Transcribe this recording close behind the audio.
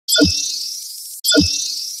I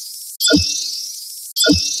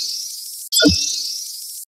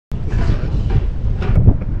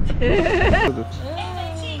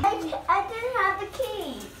didn't have the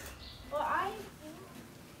key. Well,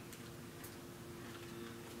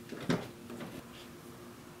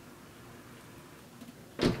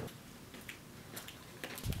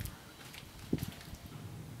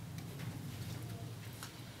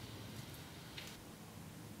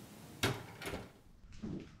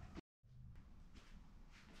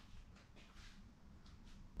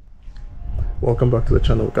 Welcome back to the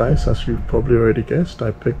channel, guys. As you've probably already guessed,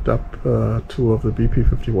 I picked up 2 of the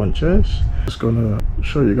BP51 chairs. Just gonna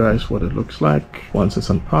show you guys what it looks like once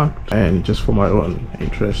it's unpacked, and just for my own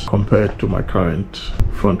interest compared to my current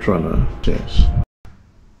front runner chairs.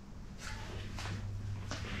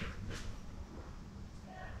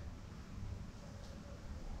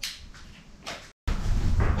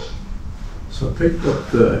 So I picked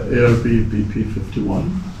up the ARB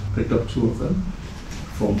BP51, picked up 2 of them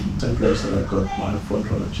from the same place that I got my front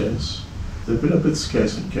runner chairs. They've been a bit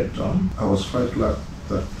scarce and kept on. I was quite glad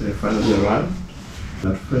that they finally arrived.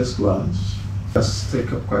 At first glance, it does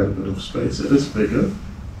take up quite a bit of space. It is bigger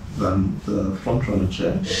than the front runner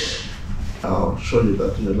chair. I'll show you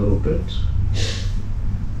that in a little bit.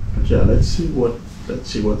 But yeah, let's see what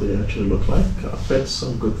they actually look like. I've heard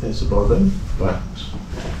some good things about them, but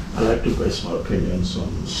I like to base my opinions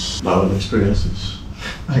on my own experiences,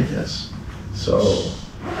 I guess. So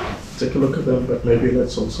take a look at them, but maybe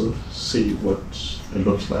let's also see what it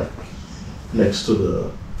looks like next to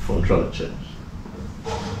the front runner chair.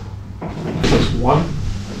 There's one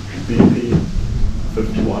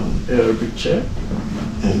BP51 ARB chair,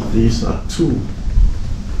 and these are 2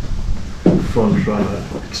 front runner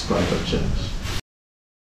expander chairs.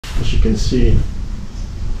 As you can see,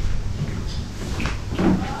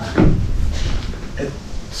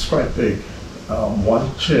 it's quite big.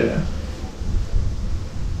 One chair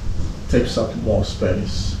takes up more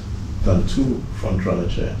space than 2 front runner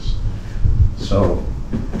chairs. So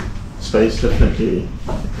space definitely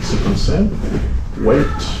is a concern.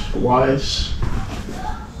 Weight wise,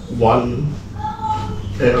 one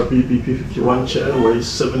ARB BP51 chair weighs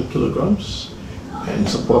 7 kilograms and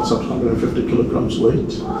supports up to 150 kilograms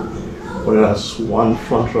weight, whereas one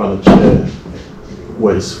front runner chair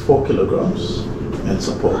weighs 4 kilograms and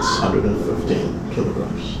supports 115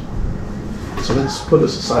 kilograms. So let's put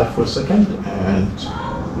this aside for a second and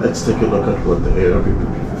let's take a look at what the ARB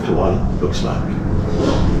BP51 looks like.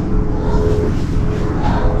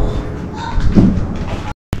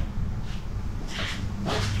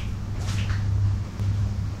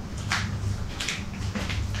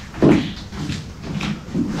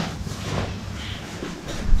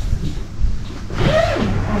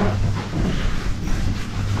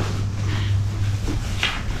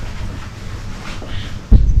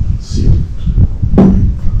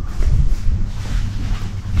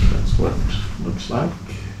 Looks like.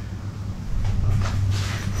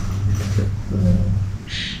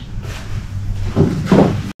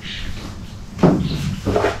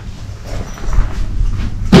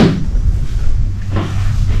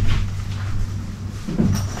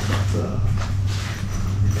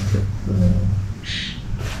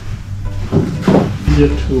 Easier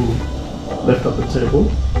to lift up the table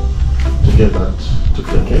to get that to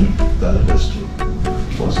click in than it is to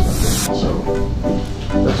force that in. So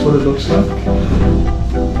that's what it looks like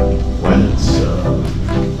when it's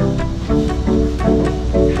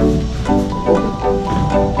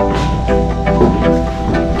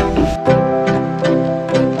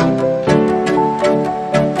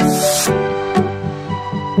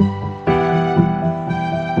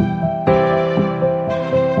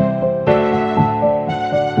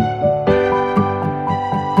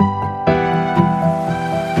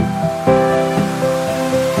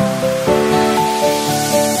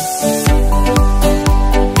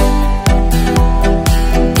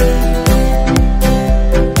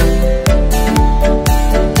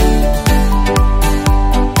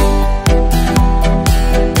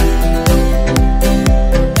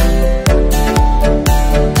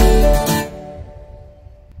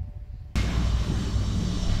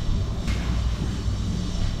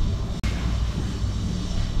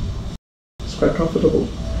quite comfortable,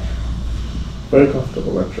 very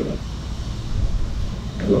comfortable actually,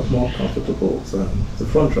 a lot more comfortable than the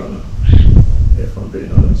front runner, if I'm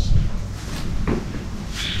being honest.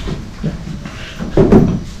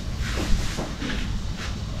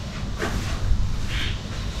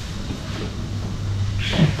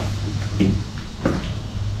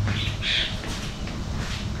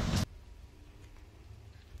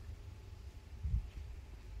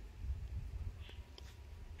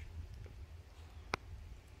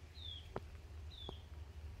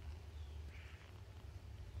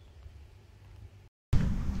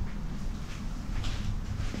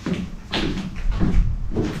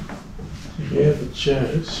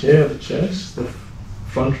 chairs, here are the chairs, the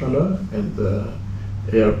front runner and the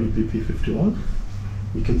ARB BP51.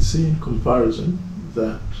 You can see in comparison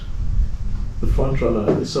that the front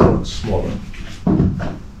runner is a lot smaller.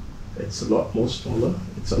 It's a lot more smaller,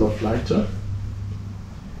 it's a lot lighter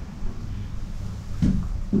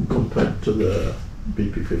compared to the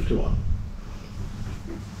BP51.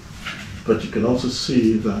 But you can also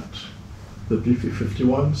see that the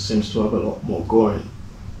BP51 seems to have a lot more going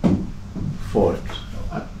for it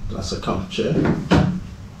as a camp chair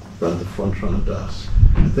than the front runner does.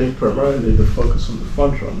 I think primarily the focus on the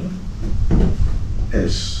front runner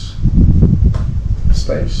is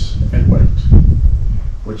space and weight,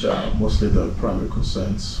 which are mostly the primary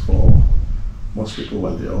concerns for most people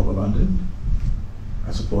when they're overlanding,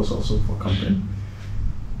 I suppose also for camping.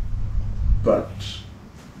 But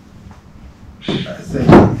I think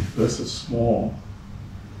this is more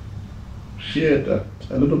geared at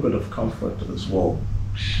a little bit of comfort as well.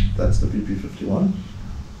 That's the BP51,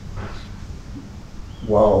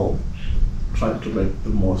 while trying to make the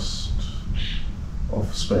most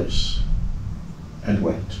of space and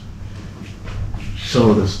weight.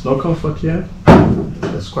 So there's no comfort here,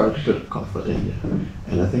 there's quite a bit of comfort in here,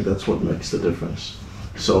 and I think that's what makes the difference.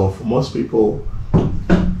 So for most people,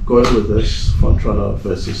 going with this front runner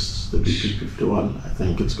versus the BP51, I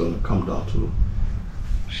think it's going to come down to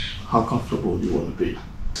how comfortable you want to be.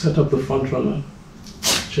 Set up the front runner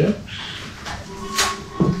chair.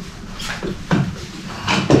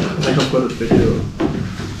 I think I've got a video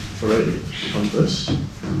already on this.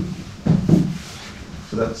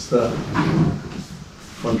 So that's the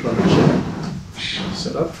front runner chair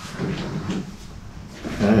set up.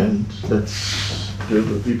 And let's do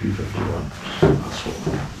the BP51 as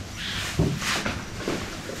well.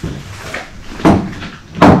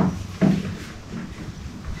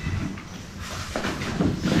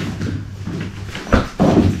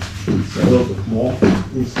 It's a little bit more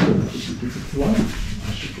easy than the BP51,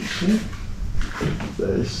 as you can see.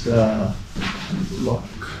 There's a lock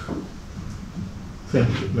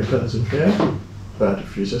mechanism here, but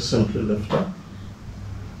if you just simply lift up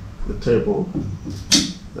the table,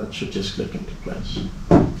 that should just click into place.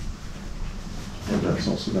 And that's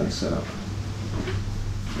also then set up.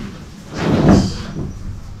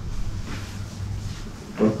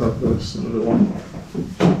 Both of those, another one.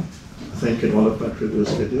 I think in one of my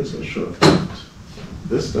previous videos I showed that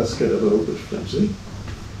this does get a little bit flimsy,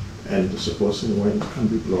 and supposing wind can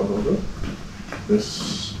be blown over.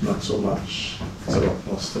 This, not so much. It's a lot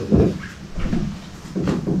more steady.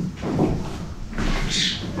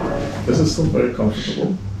 This is still very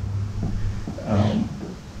comfortable.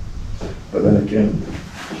 But then again,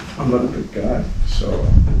 I'm not a big guy, so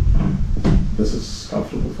this is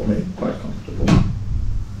comfortable for me, quite comfortable.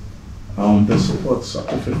 This supports up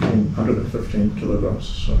to 115 kilograms,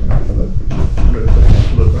 so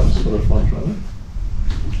 115 kilograms for the front runner.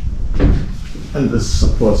 And this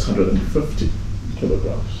supports 150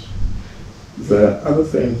 kilograms. The other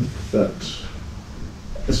thing that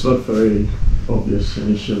is not very obvious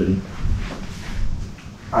initially,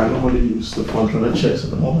 I normally use the front runner chairs at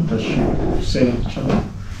the moment, as you've seen on the channel.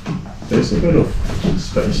 There's a bit of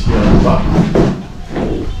space here at the back.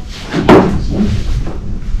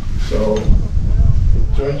 So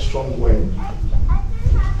during strong wind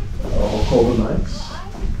or cold nights,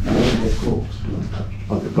 you won't get cold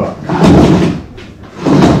on the back.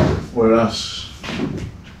 Whereas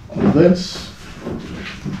on this,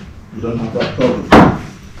 you don't have that problem.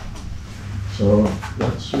 So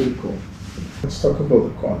that's really cool. Let's talk about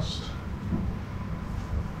the cost.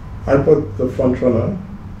 I bought the front runner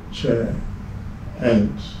chair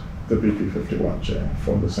and the BP51 chair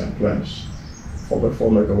from the same place, 4x4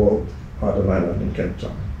 megawatt Paddle Island in Cape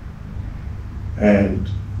Town. And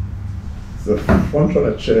the front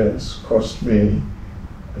runner chairs cost me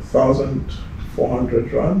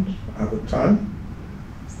 1,400 rand at the time,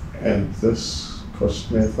 and this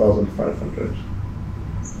cost me 1,500.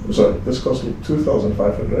 Sorry, this cost me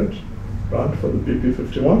 2,500 rand for the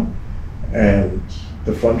BP51, and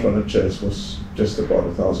the front runner chairs was just about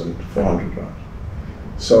 1,400 rand.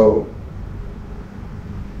 So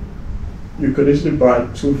you could easily buy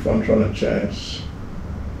 2 front runner chairs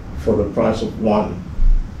for the price of 1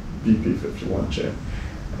 BP51 chair,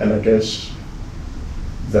 and I guess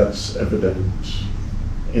that's evident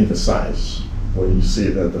in the size, where you see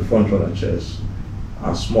that the front runner chairs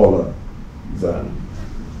are smaller than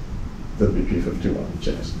the BP51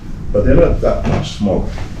 chairs, but they're not that much smaller.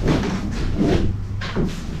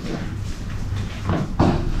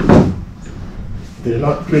 They're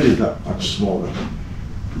not really that much smaller.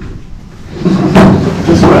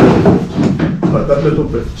 Just by a little bit, but that little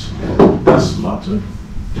bit less matter,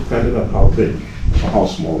 depending on how big or how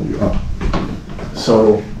small you are.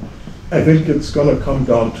 So I think it's going to come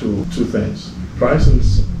down to two things: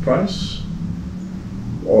 price,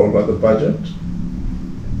 or rather budget,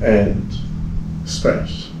 and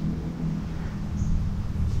space.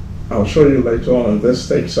 I'll show you later on, and this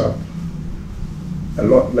takes up a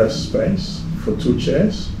lot less space for two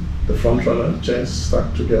chairs, the front runner chairs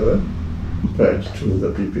stuck together, compared to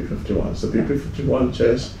the BP51s. The BP51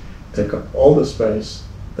 chairs take up all the space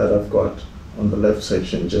that I've got on the left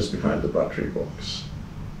section just behind the battery box.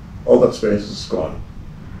 All that space is gone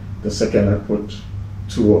the second I put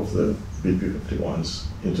two of the BP51s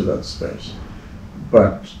into that space.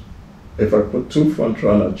 But if I put two front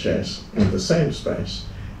runner chairs in the same space,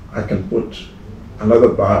 I can put another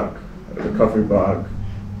bag, a recovery bag,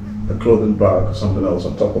 a clothing bag, or something else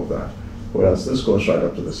on top of that. Whereas this goes right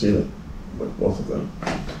up to the ceiling with both of them.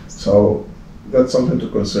 So that's something to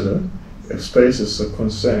consider. If space is a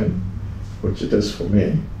concern, which it is for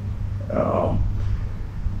me,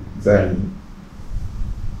 then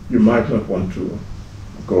you might not want to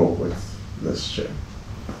go with this chair.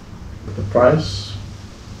 The price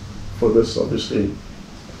for this obviously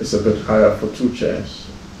is a bit higher for two chairs.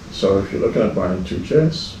 So if you're looking at buying two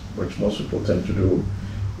chairs, which most people tend to do,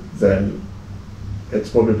 then it's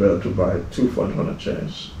probably better to buy two front runner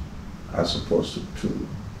chairs as opposed to two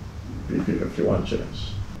BP51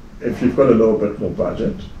 chairs. If you've got a little bit more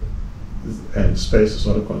budget and space is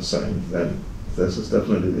not a concern, then this is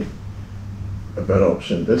definitely a better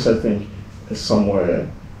option. This, I think, is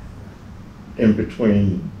somewhere in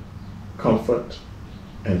between comfort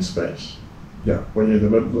and space. Yeah, when you're in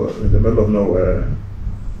the middle of nowhere,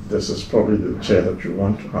 this is probably the chair that you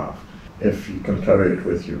want to have if you can carry it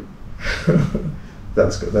with you.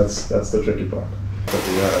 That's good. That's the tricky part. But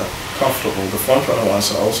they are comfortable. The front runner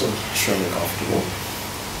ones are also extremely comfortable,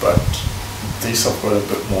 but these have got a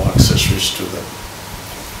bit more accessories to them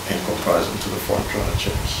in comparison to the front runner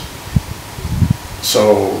chairs.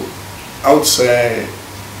 So I would say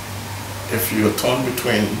if you're torn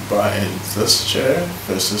between buying this chair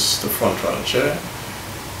versus the front runner chair,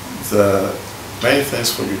 the main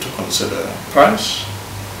things for you to consider: price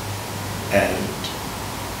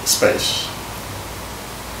and space.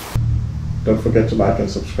 Don't forget to like and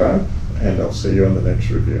subscribe, and I'll see you on the next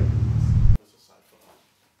review.